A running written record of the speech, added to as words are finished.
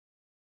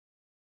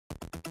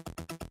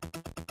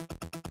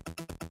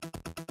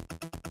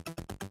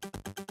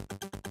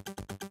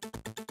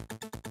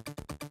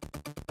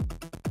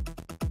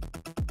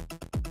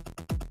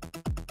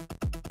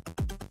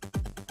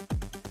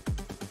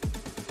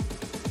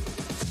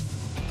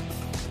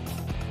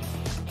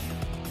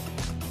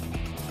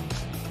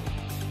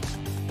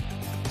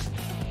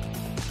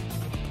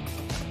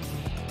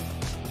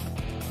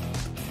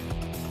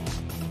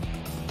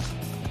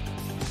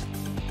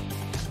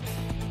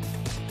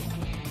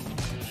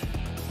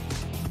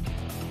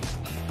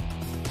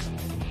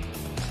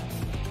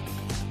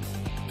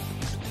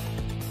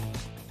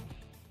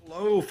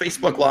Hello,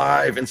 Facebook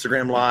Live,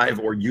 Instagram Live,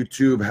 or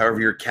YouTube, however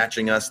you're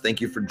catching us.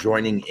 Thank you for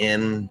joining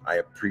in. I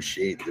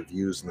appreciate the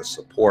views and the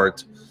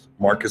support.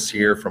 Marcus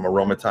here from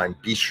Aromatime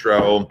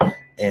Bistro,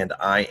 and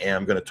I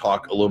am going to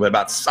talk a little bit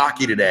about sake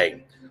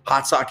today.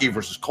 Hot sake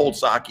versus cold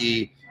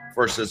sake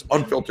versus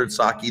unfiltered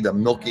sake, the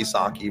milky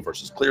sake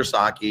versus clear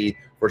sake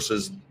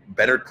versus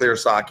better clear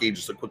sake.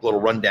 Just a quick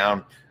little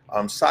rundown.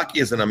 Sake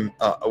is a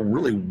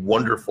really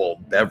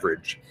wonderful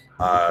beverage.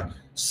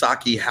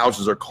 Sake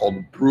houses are called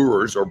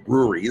brewers or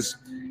breweries.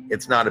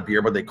 It's not a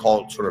beer, but they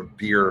call it sort of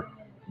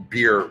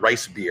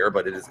rice beer,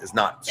 but it is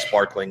not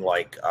sparkling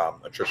like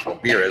a traditional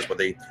beer is, but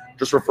they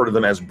just refer to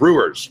them as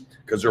brewers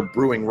because they're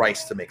brewing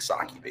rice to make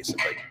sake,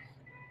 basically.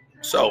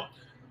 So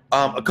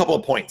a couple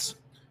of points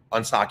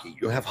on sake.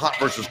 You have hot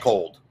versus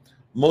cold.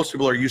 Most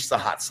people are used to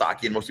hot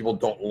sake, and most people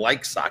don't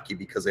like sake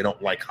because they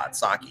don't like hot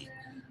sake.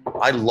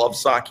 I love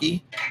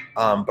sake,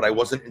 but I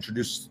wasn't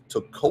introduced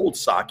to cold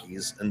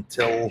sakes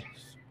until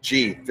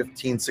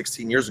 15,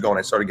 16 years ago, and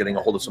I started getting a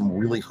hold of some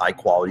really high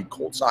quality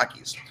cold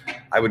sakes.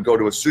 I would go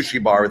to a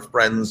sushi bar with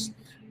friends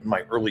in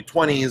my early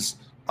 20s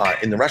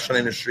in the restaurant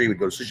industry. We'd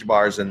go to sushi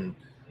bars and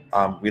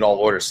we'd all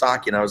order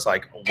sake, and I was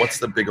like, what's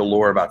the big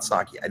allure about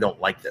sake? I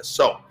don't like this.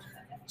 So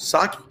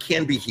sake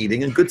can be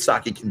heating, and good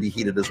sake can be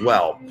heated as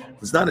well.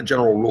 It's not a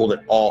general rule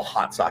that all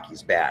hot sake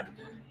is bad,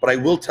 but I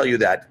will tell you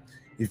that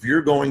if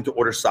you're going to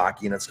order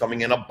sake and it's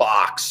coming in a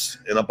box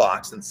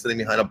and sitting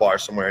behind a bar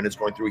somewhere and it's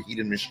going through a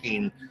heated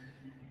machine,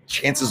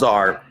 chances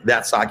are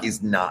that sake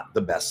is not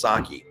the best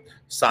sake.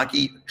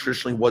 Sake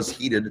traditionally was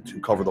heated to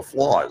cover the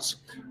flaws.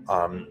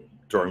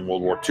 During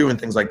World War II and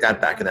things like that,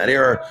 back in that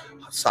era,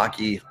 hot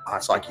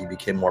sake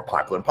became more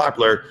popular and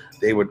popular.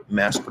 They would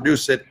mass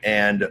produce it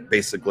and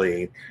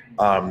basically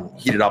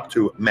heat it up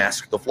to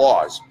mask the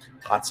flaws.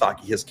 Hot sake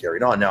has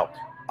carried on. Now,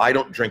 I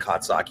don't drink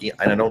hot sake,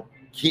 and I don't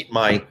heat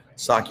my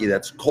sake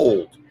that's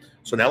cold.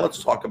 So now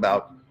let's talk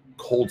about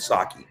cold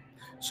sake.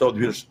 So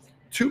there's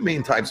two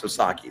main types of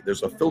sake.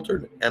 There's a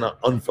filtered and an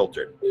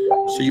unfiltered.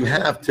 So you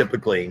have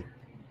typically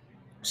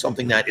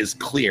something that is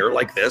clear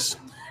like this,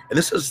 and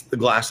this is the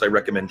glass I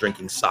recommend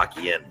drinking sake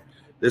in.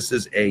 This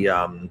is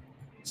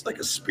it's like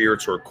a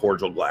spirits or a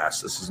cordial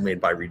glass. This is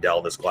made by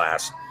Riedel, this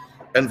glass.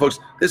 And folks,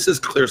 this is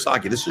clear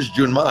sake. This is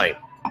Junmai.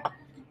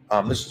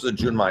 This is a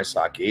Junmai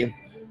sake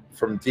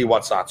from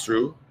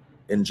Iwasatsu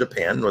in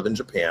Japan, northern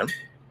Japan.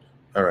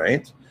 All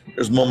right.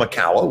 There's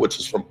Momakawa, which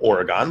is from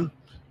Oregon.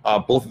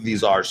 Both of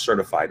these are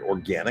certified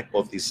organic,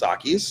 both these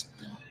sakes.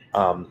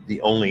 The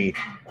only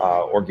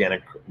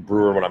organic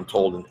brewer, what I'm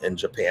told, in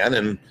Japan,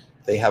 and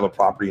they have a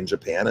property in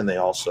Japan, and they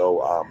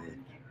also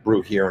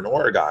brew here in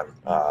Oregon,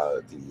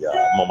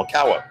 the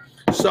Momakawa.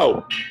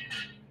 So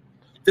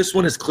this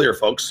one is clear,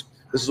 folks.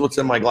 This is what's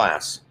in my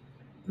glass.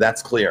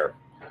 That's clear.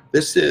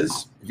 This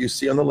is, if you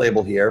see on the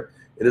label here,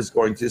 it is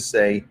going to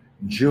say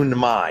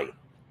Junmai.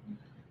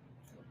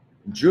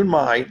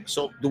 Junmai.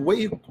 So the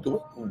way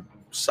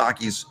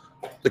sakes,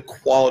 the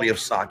quality of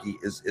sake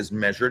is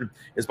measured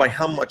is by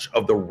how much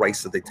of the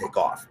rice that they take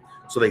off.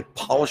 So they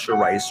polish the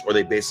rice, or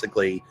they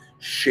basically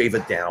shave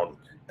it down,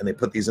 and they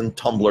put these in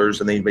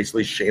tumblers, and they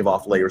basically shave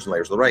off layers and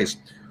layers of the rice.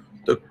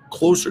 The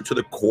closer to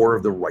the core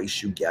of the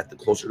rice you get, the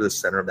closer to the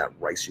center of that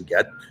rice you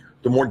get,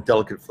 the more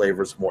delicate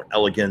flavors, more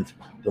elegant,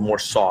 the more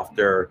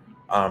softer,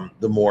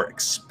 the more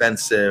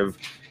expensive.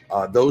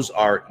 Those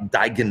are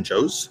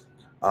daiginjos,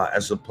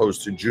 as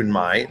opposed to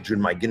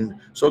Junmai,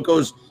 So it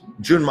goes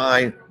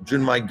Junmai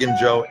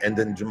Ginjo, and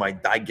then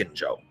Junmai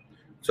Daiginjo.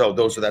 So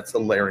that's the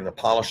layering and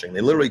polishing.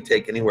 They literally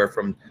take anywhere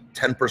from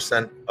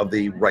 10% of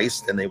the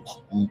rice, and they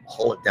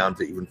haul it down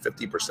to even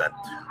 50%,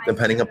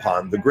 depending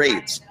upon the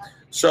grades.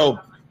 So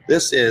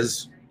this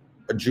is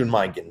a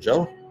Junmai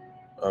Ginjo.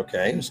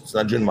 Okay, so it's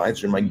not Junmai,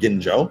 it's Junmai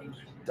Ginjo.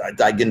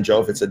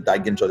 Daiginjo, if it's a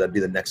Daiginjo, that'd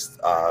be the next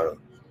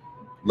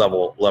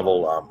level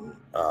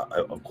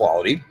of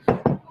quality.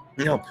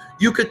 You know,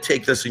 you could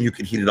take this and you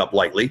could heat it up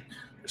lightly.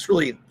 It's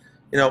really,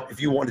 you know,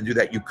 if you want to do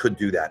that, you could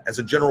do that. As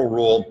a general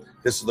rule,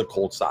 this is the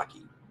cold sake.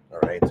 All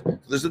right. So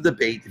there's a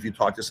debate if you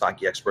talk to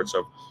sake experts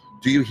of,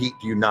 do you heat,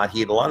 do you not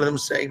heat? A lot of them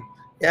say,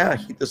 yeah,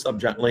 heat this up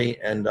gently.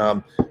 And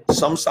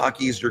some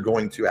sakes, you're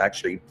going to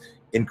actually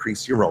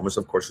increase the aromas.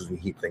 Of course, as we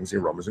heat things, the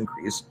aromas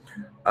increase.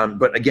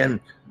 But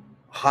again,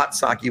 hot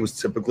sake was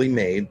typically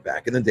made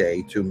back in the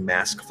day to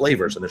mask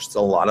flavors. And there's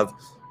still a lot of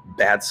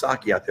bad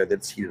sake out there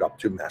that's heated up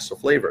to mask the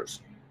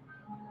flavors.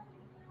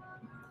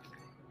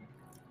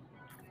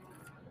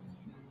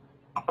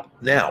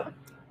 Now,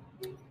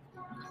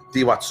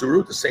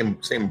 Iwasatsu, the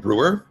same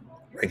brewer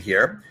right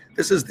here.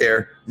 This is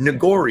their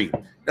Nigori.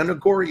 Now,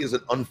 Nigori is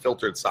an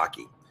unfiltered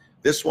sake.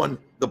 This one,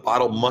 the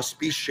bottle must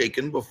be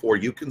shaken before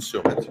you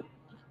consume it.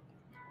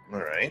 All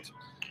right.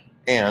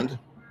 And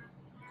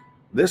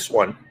this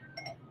one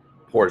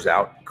pours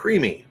out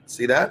creamy.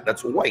 See that?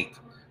 That's white.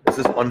 This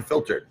is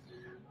unfiltered.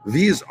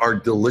 These are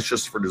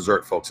delicious for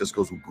dessert, folks. This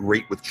goes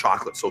great with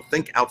chocolate. So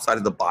think outside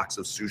of the box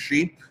of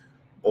sushi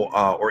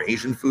or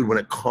Asian food when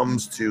it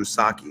comes to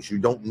sakes. You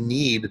don't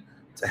need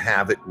to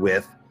have it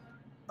with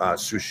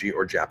sushi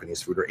or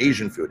Japanese food or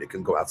Asian food. It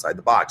can go outside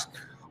the box.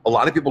 A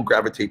lot of people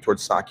gravitate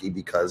towards sake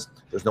because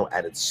there's no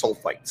added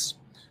sulfites.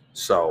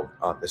 So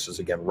this is,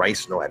 again,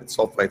 rice, no added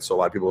sulfites. So a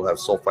lot of people who have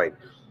sulfite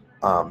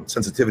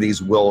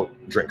sensitivities will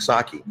drink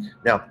sake.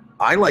 Now,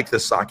 I like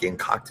this sake in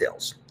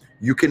cocktails.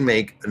 You can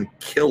make a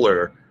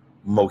killer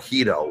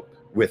mojito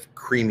with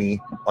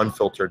creamy,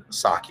 unfiltered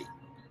sake.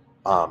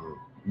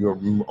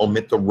 You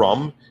omit the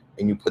rum,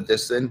 and you put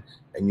this in,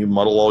 and you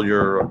muddle all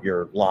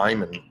your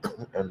lime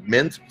and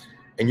mint,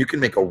 and you can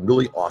make a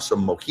really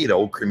awesome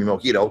mojito, creamy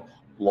mojito,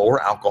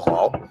 lower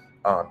alcohol,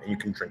 and you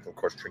can drink, of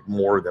course, drink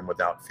more of them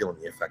without feeling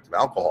the effect of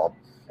alcohol,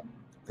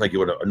 like you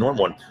would a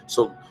normal one.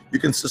 So you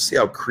can just see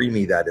how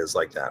creamy that is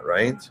like that,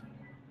 right?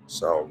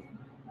 So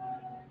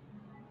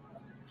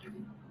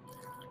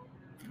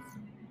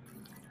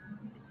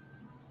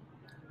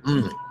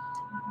the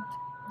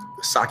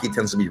sake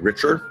tends to be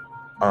richer.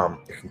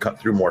 It can cut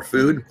through more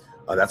food.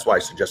 That's why I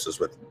suggest this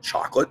with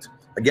chocolate.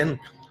 Again,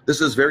 this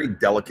is very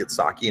delicate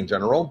sake in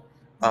general.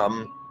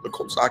 The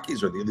cold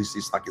sakes, or at least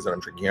these sakes that I'm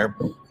drinking here,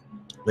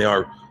 they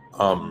are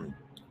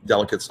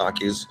delicate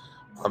sakes.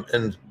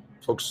 And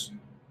folks,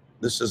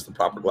 this is the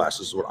proper glass.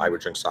 This is what I would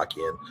drink sake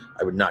in.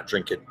 I would not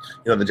drink it.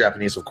 You know, the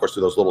Japanese, of course,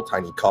 do those little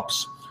tiny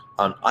cups.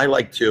 I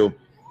like to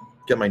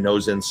get my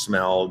nose in,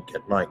 smell,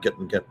 get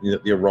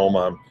the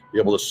aroma, be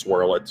able to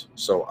swirl it.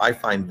 So I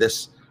find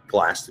this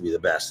glass to be the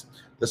best.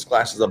 This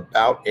glass is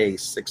about a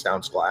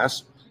 6-ounce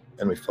glass,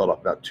 and we filled up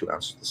about 2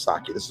 ounces of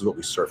sake. This is what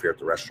we serve here at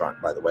the restaurant,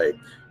 by the way.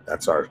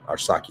 That's our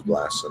sake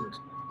glass, and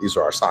these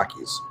are our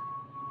sakes.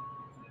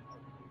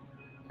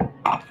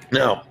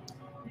 Now,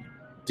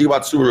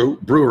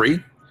 Diwatsuru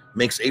Brewery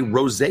makes a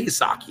rosé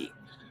sake.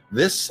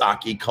 This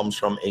sake comes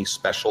from a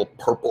special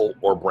purple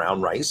or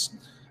brown rice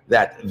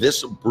that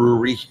this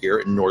brewery here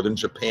in northern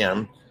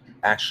Japan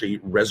actually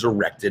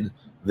resurrected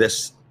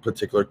this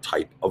particular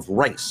type of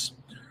rice.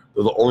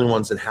 They're the only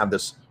ones that have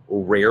this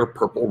rare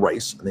purple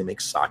rice, and they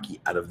make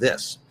sake out of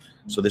this.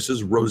 So this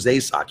is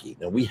rosé sake.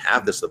 Now, we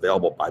have this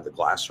available by the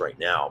glass right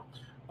now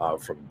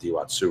from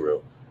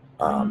Diwatsuru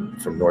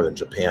from northern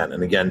Japan.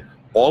 And again,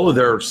 all of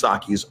their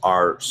sakes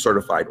are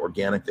certified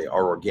organic. They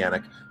are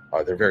organic.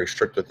 They're very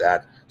strict with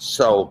that.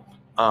 So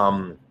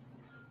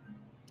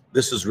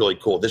this is really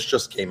cool. This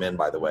just came in,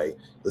 by the way.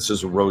 This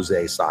is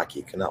rosé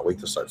sake. Cannot wait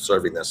to start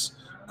serving this.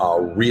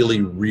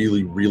 Really,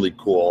 really, really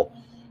cool.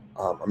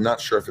 I'm not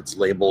sure if it's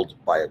labeled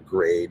by a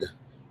grade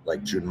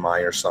like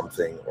Junmai or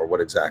something, or what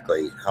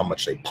exactly, how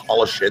much they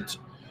polish it.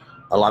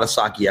 A lot of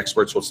sake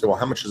experts will say, well,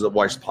 how much is the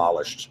rice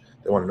polished?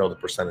 They want to know the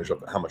percentage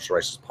of how much the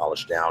rice is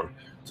polished down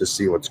to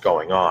see what's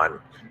going on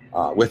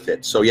with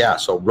it. So yeah,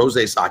 so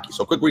rosé sake.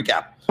 So quick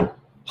recap.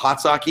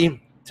 Hot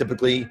sake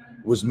typically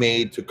was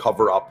made to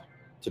cover up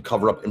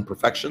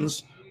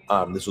imperfections.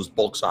 This was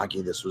bulk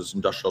sake. This was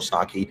industrial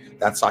sake.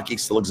 That sake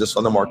still exists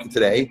on the market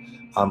today.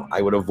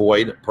 I would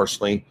avoid,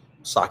 personally,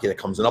 sake that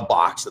comes in a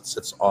box that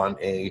sits on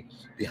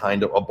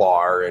behind a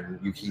bar, and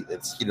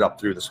it's heated up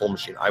through this whole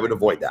machine. I would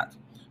avoid that.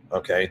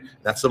 Okay,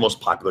 that's the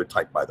most popular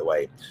type, by the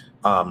way.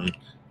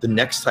 The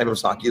next type of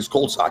sake is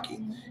cold sake,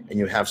 and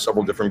you have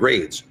several different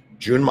grades: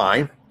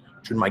 Junmai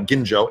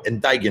Ginjo,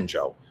 and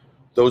Daiginjo.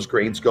 Those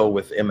grades go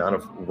with the amount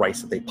of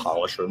rice that they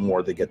polish, or the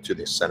more they get to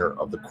the center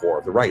of the core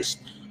of the rice.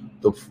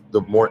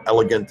 The more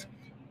elegant,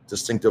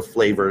 distinctive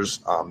flavors,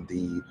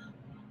 the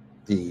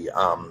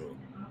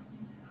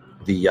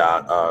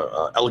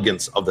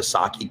elegance of the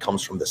sake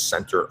comes from the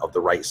center of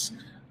the rice.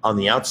 On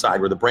the outside,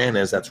 where the bran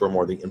is, that's where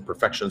more the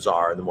imperfections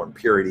are, and the more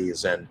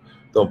impurities and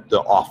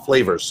the off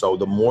flavors. So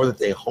the more that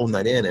they hone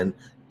that in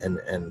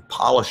and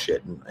polish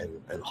it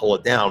and hull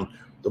it down,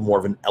 the more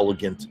of an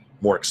elegant,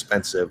 more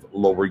expensive,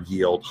 lower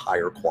yield,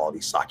 higher quality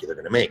sake they're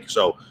going to make.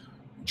 So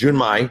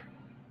Junmai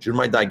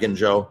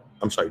Daiginjo,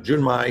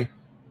 Junmai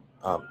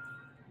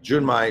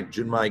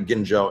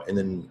Ginjo, and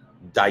then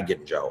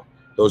Daiginjo.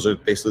 Those are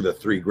basically the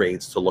 3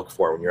 grades to look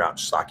for when you're out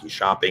sake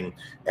shopping.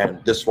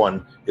 And this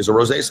one is a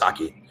rosé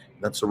sake.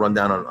 That's a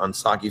rundown on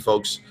sake,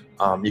 folks.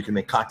 You can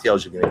make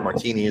cocktails. You can make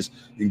martinis.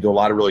 You can do a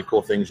lot of really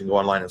cool things. You can go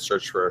online and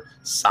search for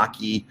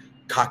sake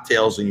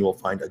cocktails, and you will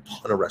find a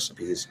ton of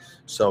recipes.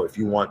 So if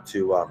you want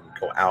to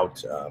go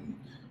out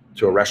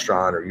to a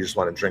restaurant, or you just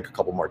want to drink a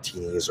couple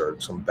martinis or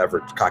some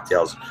beverage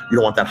cocktails, you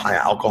don't want that high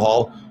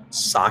alcohol,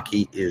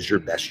 sake is your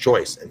best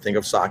choice. And think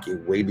of sake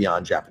way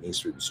beyond Japanese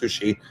food and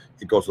sushi.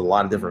 It goes with a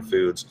lot of different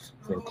foods,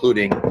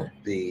 including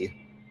the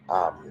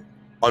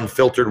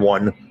unfiltered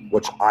one,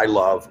 which I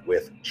love,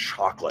 with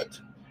chocolate.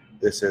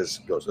 This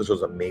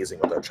was amazing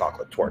with our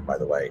chocolate torte, by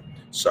the way.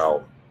 So,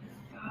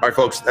 all right,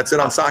 folks, that's it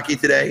on sake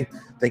today.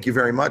 Thank you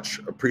very much.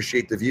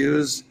 Appreciate the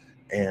views,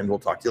 and we'll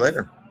talk to you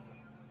later.